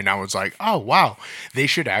that one, and I was like, oh, wow, they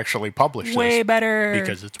should actually publish Way this. better.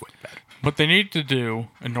 Because it's way better. What they need to do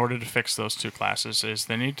in order to fix those two classes is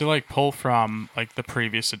they need to pull from the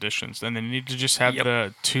previous editions, and they need to just have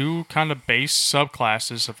the two kind of base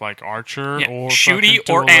subclasses of archer or shooty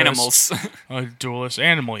fucking or duelist, animals. Duelist,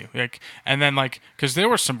 animal, and then because there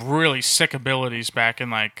were some really sick abilities back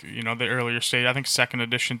in the earlier stage. I think second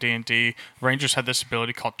edition D&D Rangers had this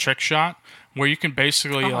ability called Trick Shot, where you can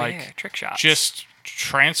basically trick shots. just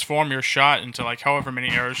transform your shot into however many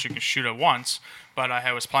arrows you can shoot at once. But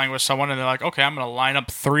I was playing with someone, and they're like, okay, I'm going to line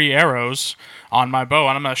up 3 arrows on my bow,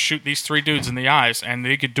 and I'm going to shoot these 3 dudes in the eyes. And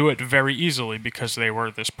they could do it very easily because they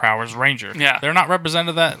were this Prowess Ranger. Yeah. They're not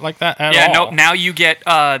represented like that at all. Yeah, no, now you get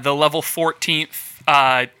the level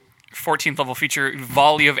 14th level feature,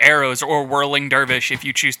 Volley of Arrows or Whirling Dervish if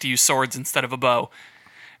you choose to use swords instead of a bow,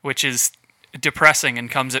 which is depressing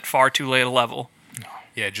and comes at far too late a level.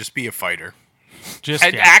 Yeah, just be a fighter. Just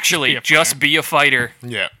Be a fighter.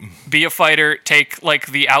 Yeah. Be a fighter, take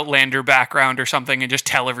the Outlander background or something, and just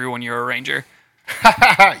tell everyone you're a ranger.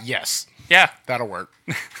 Yes. Yeah. That'll work.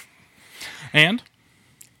 And?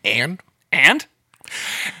 And? And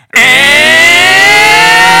Now,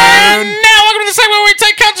 welcome to the segment where we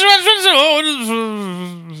take consequences.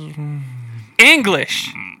 English.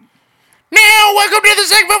 Now, welcome to the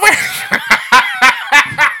segment where...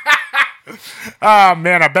 Oh,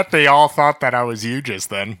 man, I bet they all thought that I was you just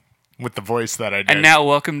then, with the voice that I did. And now,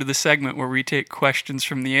 welcome to the segment where we take questions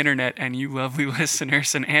from the internet and you lovely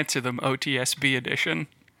listeners and answer them OTSB edition.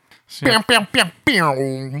 Pew, pew, pew,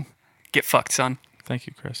 pew. Get fucked, son. Thank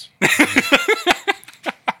you, Chris.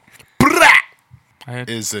 Brah! I had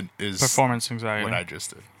Is performance anxiety. what I just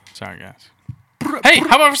did. Sorry, guys. Hey,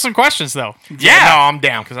 how about some questions, though? Yeah. No, I'm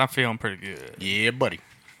down. Because I'm feeling pretty good. Yeah, buddy.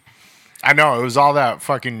 I know, it was all that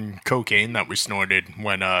fucking cocaine that we snorted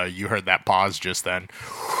when you heard that pause just then.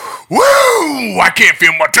 Woo! I can't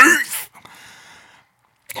feel my teeth!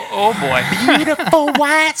 Oh, boy. Beautiful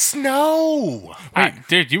white snow! Wait,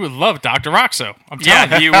 dude, you would love Dr. Roxo. I'm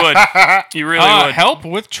telling Yeah, you. you would. You really would. Help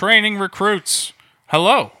with training recruits.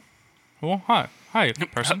 Hello. Well, hi. Hi,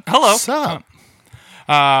 person. Hello. What's up?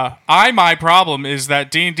 My problem is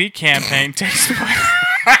that D&D campaign takes place.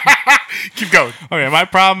 Keep going. Okay, my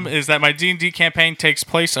problem is that my D&D campaign takes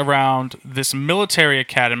place around this military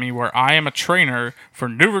academy where I am a trainer for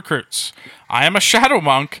new recruits. I am a shadow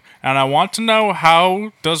monk, and I want to know,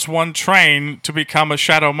 how does one train to become a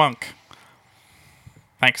shadow monk?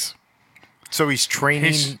 Thanks. So he's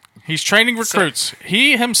training. He's training recruits.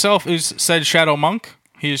 He himself is said shadow monk.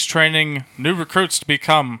 He is training new recruits to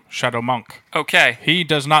become shadow monk. Okay. He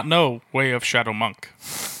does not know way of shadow monk.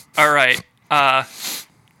 All right.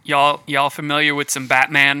 Y'all familiar with some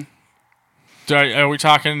Batman? Are we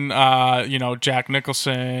talking, Jack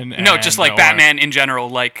Nicholson? No, just like Batman in general,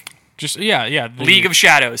 like Just yeah. League of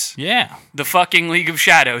Shadows. Yeah, The fucking League of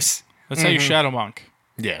Shadows. that's how you shadow monk.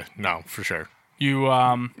 Yeah, no, for sure.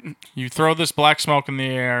 You throw this black smoke in the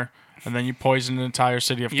air, and then you poison the entire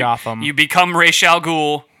city of Gotham. You become Ra's al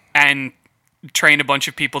Ghul and train a bunch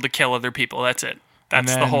of people to kill other people. That's it. And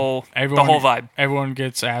That's then the whole vibe. Everyone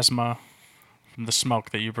gets asthma from the smoke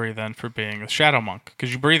that you breathe in for being a shadow monk, because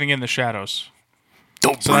you're breathing in the shadows.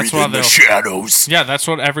 Don't So that's breathe why in the they'll- shadows. Yeah, that's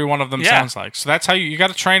what every one of them Yeah. sounds like. So that's how you got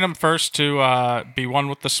to train them first to be one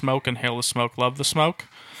with the smoke, inhale the smoke, love the smoke.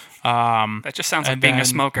 That just sounds like and being a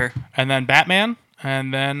then- and And then Batman,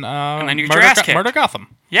 and then then you get your ass kicked. Murder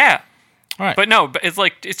Gotham. Yeah. All right. But no, but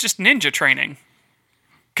it's just ninja training.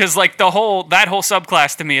 Because like that whole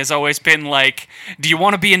subclass to me has always been like, do you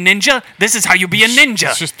want to be a ninja? This is how you be a ninja.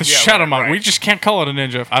 It's just the shadow right, monk. right. We just can't call it a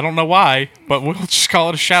ninja. I don't know why, but we'll just call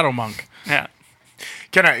it a shadow monk. Yeah.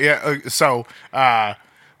 Can I? Yeah.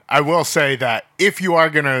 I will say that if you are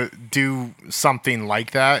gonna do something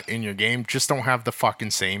like that in your game, just don't have the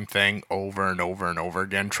fucking same thing over and over and over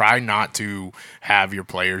again. Try not to have your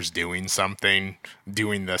players doing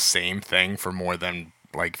the same thing for more than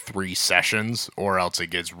like 3 sessions, or else it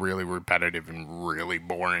gets really repetitive and really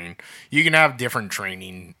boring. You can have different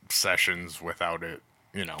training sessions without it,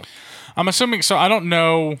 I'm assuming, so I don't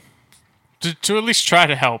know, to at least try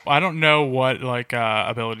to help, I don't know what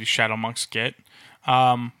abilities shadow monks get.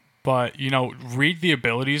 But, read the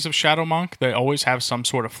abilities of Shadow Monk. They always have some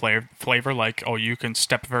sort of flavor, like, you can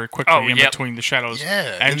step very quickly in between the shadows.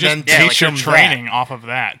 Yeah, and just then teach teach your them training off of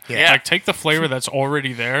that. Yeah. Like, take the flavor that's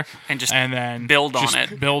already there And just then build on just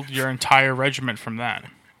it. build your entire regiment from that.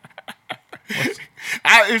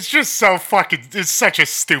 It's just so fucking. It's such a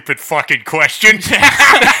stupid fucking question.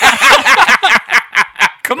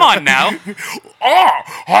 Come on now.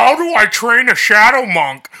 How do I train a shadow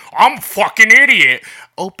monk? I'm a fucking idiot.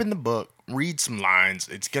 Open the book, read some lines.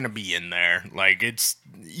 It's gonna be in there. Like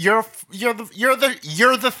you're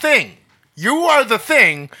the thing. You are the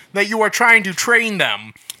thing that you are trying to train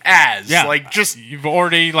them as. Yeah. Like just. You've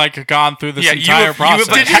already, gone through this Yeah, entire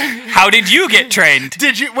process. How did you get trained?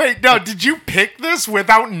 Did you wait? No, did you pick this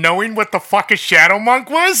without knowing what the fuck a shadow monk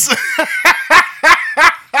was?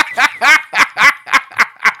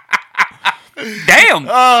 Damn.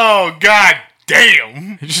 Oh god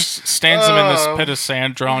damn! He just stands him in this pit of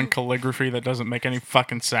sand drawing calligraphy that doesn't make any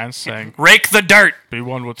fucking sense, saying, Rake the dirt. be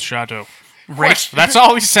one with Shadow. Rake. That's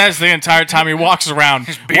all he says the entire time he walks around.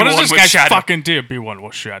 Be What does one this with guy Shadow. fucking do? Be one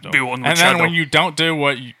with Shadow. Be one with and then Shadow. when you don't do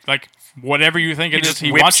what you, whatever you think it is just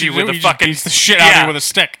he whips wants you you to with do, a he just fucking- beats the shit out of Yeah. you with a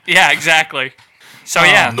stick. Yeah, exactly. So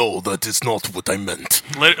yeah, No, that is not what I meant.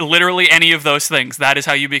 literally any of those things. That is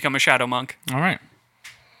how you become a shadow monk. All right.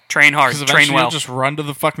 Train hard. Because Train eventually well. you'll just run to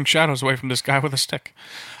the fucking shadows away from this guy with a stick.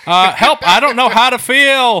 Help! I don't know how to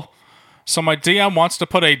feel! So my DM wants to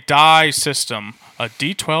put a die system, a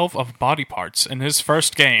D12 of body parts, in his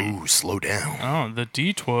first game. Ooh, slow down. Oh, the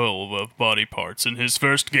D12 of body parts in his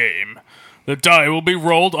first game. The die will be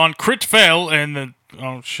rolled on crit fail and the...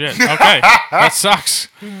 Oh, shit. Okay. That sucks.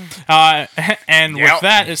 And with Yep.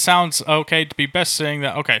 that, it sounds okay to be best saying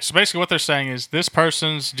that... Okay, so basically what they're saying is this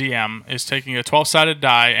person's DM is taking a 12-sided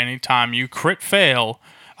die anytime you crit fail,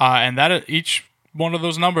 and that each one of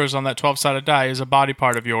those numbers on that 12-sided die is a body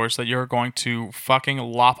part of yours that you're going to fucking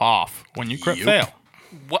lop off when you crit fail.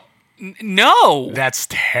 What? No. That's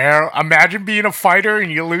terrible. Imagine being a fighter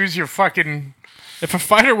and you lose your fucking. If a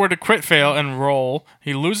fighter were to crit fail and roll,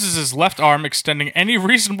 he loses his left arm, extending any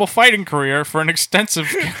reasonable fighting career for an extensive...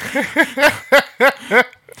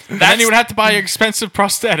 And then he would have to buy an expensive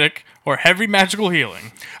prosthetic or heavy magical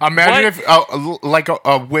healing. Imagine if like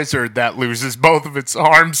a wizard that loses both of its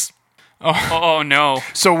arms. Oh no.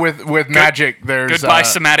 So with magic, there's Goodbye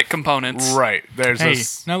somatic components. right. There's Hey,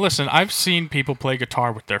 this. now listen, I've seen people play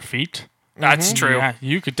guitar with their feet. That's true. Yeah,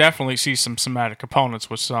 you could definitely see some somatic components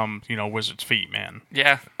with some, wizard's feet, man.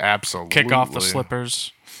 Yeah. Absolutely Kick off the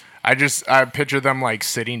slippers. I picture them like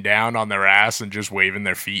sitting down on their ass and just waving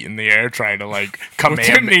their feet in the air, trying to like With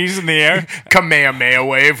their knees in the air. Kamehameha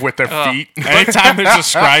wave with their feet. Anytime there's a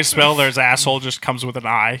scry spell, their asshole just comes with an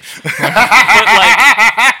eye. But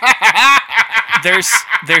like,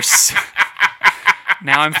 there's.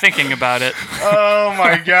 Now I'm thinking about it. Oh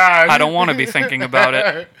my god! I don't want to be thinking about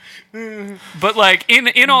it. But like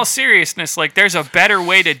in all seriousness, like there's a better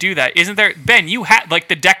way to do that, isn't there? Ben, you had like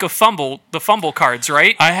the deck of the fumble cards,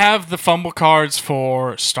 right? I have the fumble cards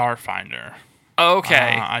for Starfinder.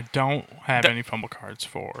 Okay. I don't have any fumble cards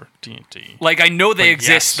for D&D. Like I know they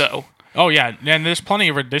exist yes. though. Oh yeah, and there's plenty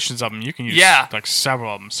of editions of them. You can use like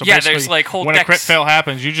several of them. So yeah, basically, there's like whole when decks. a crit fail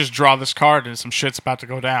happens, you just draw this card and some shit's about to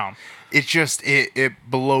go down. It just it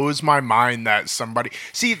blows my mind that somebody.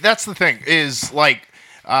 See, that's the thing is like.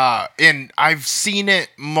 And I've seen it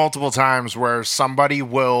multiple times where somebody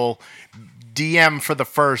will DM for the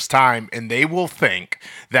first time and they will think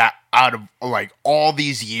that out of like all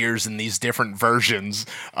these years and these different versions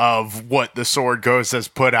of what the Sword Ghost has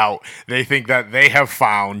put out, they think that they have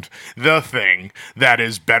found the thing that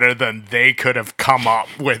is better than they could have come up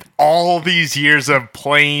with all these years of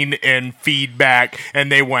playing and feedback, and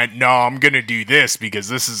they went, no, I'm gonna do this because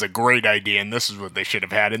this is a great idea and this is what they should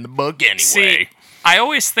have had in the book anyway. See, I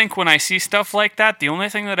always think when I see stuff like that, the only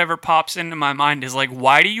thing that ever pops into my mind is like,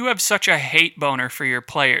 why do you have such a hate boner for your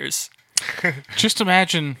players? Just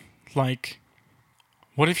imagine, like,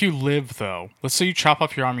 what if you live, though? Let's say you chop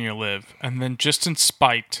off your arm and you live, and then just in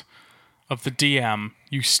spite of the DM,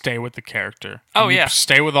 you stay with the character. Oh, You yeah.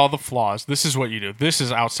 stay with all the flaws. This is what you do. This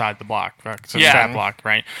is outside the block. Right? It's a Yeah. stat block,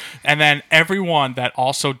 right? And then everyone that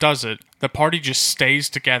also does it, the party just stays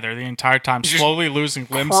together the entire time, slowly losing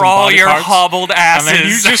limbs and Crawl body your parts. hobbled asses. And then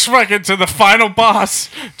you just fucking to the final boss,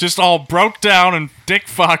 just all broke down and dick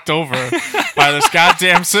fucked over by this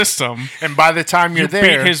goddamn system. And by the time you're You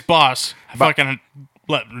there, beat his boss.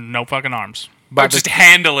 No fucking arms. by just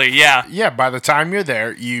handily, yeah. Yeah, by the time you're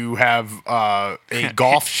there, you have a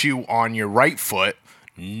golf shoe on your right foot,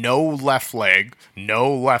 no left leg,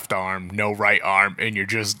 no left arm, no right arm, and you're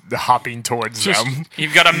just hopping towards them.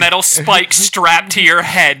 You've got a metal spike strapped to your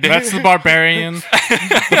head. That's the barbarian.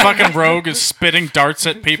 The fucking rogue is spitting darts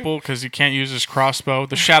at people because he can't use his crossbow.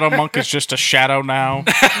 The shadow monk is just a shadow now.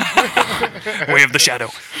 Way of the shadow.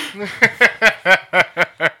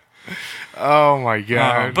 Oh my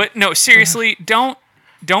god. But no, seriously, don't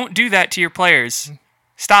do that to your players.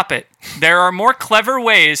 Stop it. There are more clever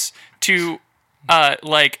ways to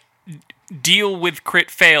deal with crit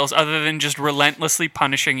fails other than just relentlessly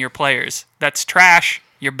punishing your players. That's trash.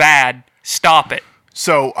 You're bad. Stop it.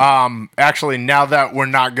 So, actually, now that we're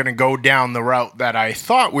not going to go down the route that I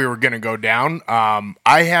thought we were going to go down,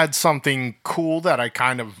 I had something cool that I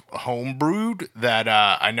kind of homebrewed that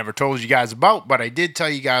I never told you guys about, but I did tell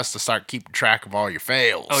you guys to start keeping track of all your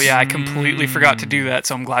fails. Oh yeah, I completely forgot to do that,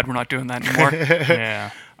 so I'm glad we're not doing that anymore.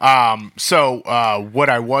 Yeah. So, what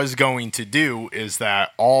I was going to do is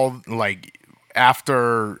that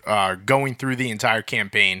after going through the entire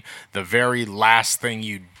campaign, the very last thing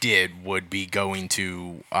you did would be going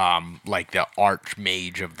to the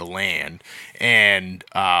Archmage of the land, and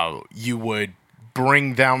you would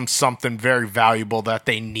bring them something very valuable that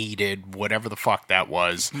they needed, whatever the fuck that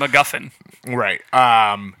was. MacGuffin. Right.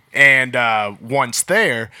 And once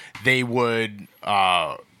there, they would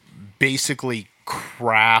basically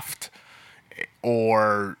craft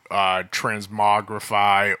or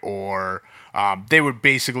transmogrify or they would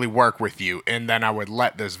basically work with you, and then I would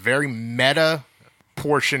let this very meta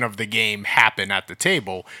portion of the game happen at the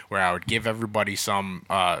table where I would give everybody some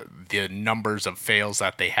the numbers of fails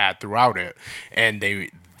that they had throughout it, and they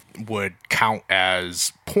would count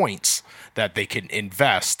as points that they can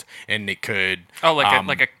invest, and it could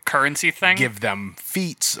like a currency thing. give them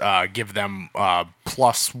feats, give them +1,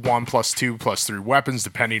 +2, +3 weapons,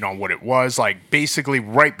 depending on what it was. Like, basically,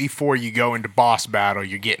 right before you go into boss battle,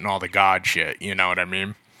 you're getting all the god shit. You know what I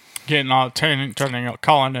mean?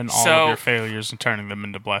 Calling in all of your failures and turning them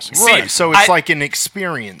into blessings. Right. So it's like an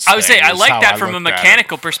experience. I would say I is like how that I from a looked at it.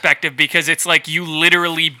 mechanical perspective because it's like you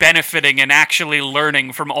literally benefiting and actually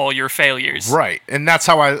learning from all your failures. Right. And that's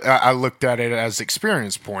how I looked at it, as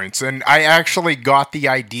experience points. And I actually got the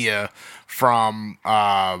idea from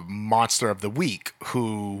Monster of the Week,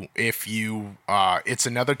 who, if you, it's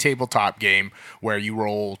another tabletop game where you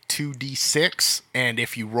roll 2d6, and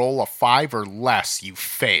if you roll a 5 or less, you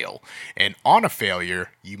fail. And on a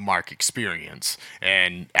failure, you mark experience.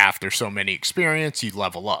 And after so many experience, you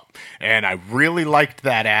level up. And I really liked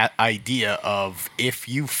that idea of, if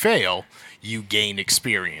you fail, you gain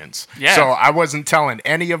experience. Yeah. So I wasn't telling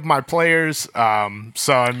any of my players.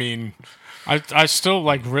 So, I mean, I still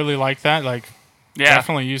like really like that. Like, Yeah.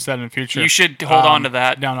 definitely use that in the future. You should hold on to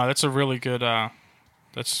that. No, that's a really good.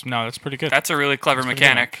 That's pretty good. That's a really clever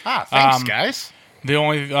mechanic. Thanks, guys. The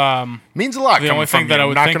only Means a lot. the only thing coming from that you, I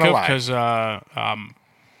would I'm not think gonna of lie. because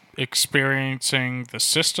experiencing the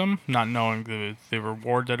system, not knowing the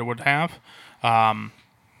reward that it would have,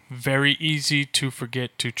 very easy to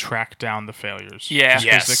forget to track down the failures. Yeah. just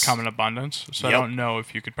Yes. because they come in abundance. So Yep. I don't know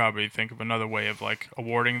if you could probably think of another way of like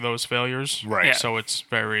awarding those failures. Right. Yeah. So it's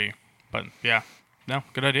very, but yeah, no,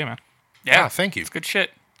 good idea, man. Yeah. Thank you. It's good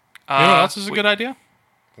shit. You know what else is a good idea?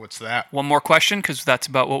 What's that? One more question, because that's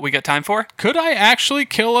about what we got time for. Could I actually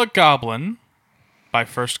kill a goblin by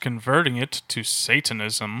first converting it to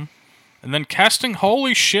Satanism and then casting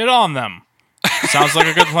holy shit on them? Sounds like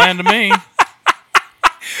a good plan to me.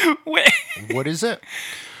 Wait. What is it?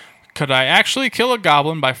 Could I actually kill a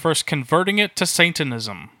goblin by first converting it to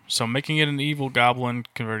Satanism? So making it an evil goblin,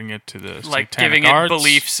 converting it to the Like satanic giving arts, it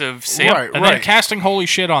beliefs of Satan. Right. and then casting holy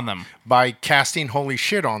shit on them. By casting holy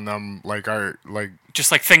shit on them,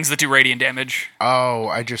 Just like things that do radiant damage.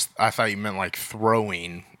 I thought you meant like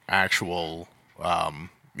throwing actual,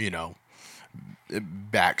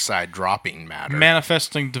 backside dropping matter.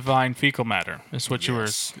 Manifesting divine fecal matter is what you were.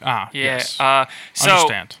 Yes. Yeah. Yes. So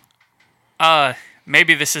Understand.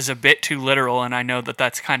 maybe this is a bit too literal, and I know that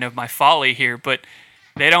that's kind of my folly here, but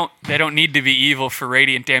they don't need to be evil for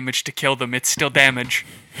radiant damage to kill them. It's still damage.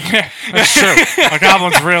 That's true. A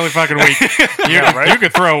goblin's really fucking weak. You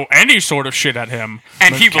could throw any sort of shit at him.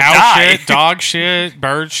 And he will cow die. shit, dog shit,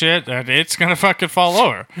 bird shit, and it's gonna fucking fall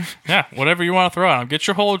over. Yeah, whatever you want to throw at him. Get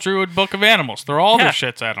your whole druid book of animals. Throw all Yeah. their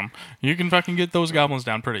shits at him. You can fucking get those goblins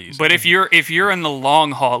down pretty easy. But if you're in the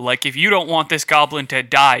long haul, like if you don't want this goblin to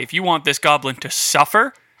die, if you want this goblin to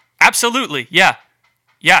suffer, absolutely, yeah.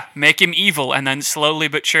 Yeah, make him evil, and then slowly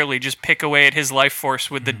but surely just pick away at his life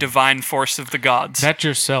force with the divine force of the gods. that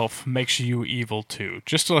yourself makes you evil too.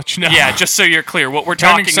 Just to let you know. Yeah, just so you're clear, what we're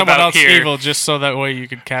Turning talking someone about else here. evil just so that way you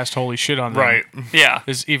could cast holy shit on them. Right. Yeah,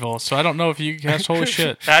 Is evil. So I don't know if you can cast holy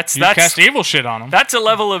shit. That's- you that's- cast evil shit on them. that's a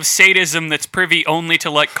level of sadism that's privy only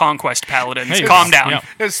to like conquest paladins. Hey, Calm down. yeah.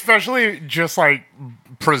 Especially just like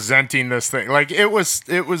presenting this thing, like it was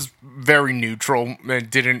very neutral.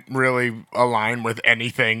 It didn't really align with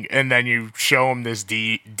anything, and then you show him this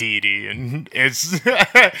deity, and it's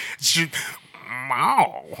just,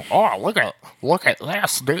 wow! Oh, look at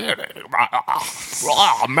this deity!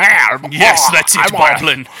 Oh man! Yes, Oh, that's it, I want-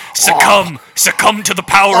 Boblin. Succumb to the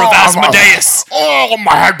power of Asmodeus. Oh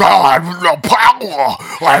my God! The power!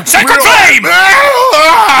 Like Sacred flame!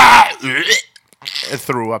 flame! It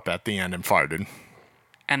threw up at the end and farted.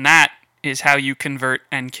 And that is how you convert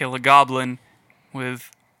and kill a goblin with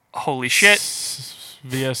holy shit.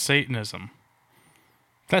 Via Satanism.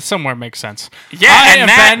 That somewhere makes sense. Yeah, I am and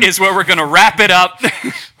that Ben. is where we're going to wrap it up.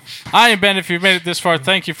 I am Ben. If you've made it this far,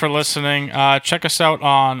 thank you for listening. Check us out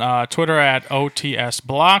on Twitter at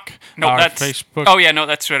OTSBlock. No, our that's Facebook. Oh yeah, no,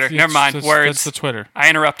 that's Twitter. Never mind. That's Words. the Twitter. I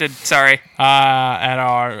interrupted. Sorry. At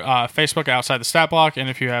our Facebook Outside the Stat Block. And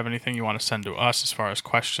if you have anything you want to send to us as far as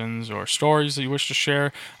questions or stories that you wish to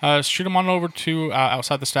share, shoot them on over to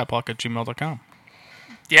outsidethestatblock@gmail.com.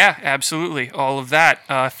 Yeah, absolutely. All of that.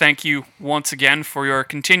 Thank you once again for your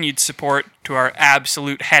continued support to our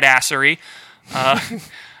absolute headassery.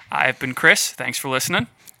 I've been Chris. Thanks for listening.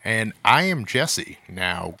 And I am Jesse.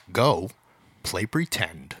 Now go play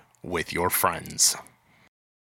pretend with your friends.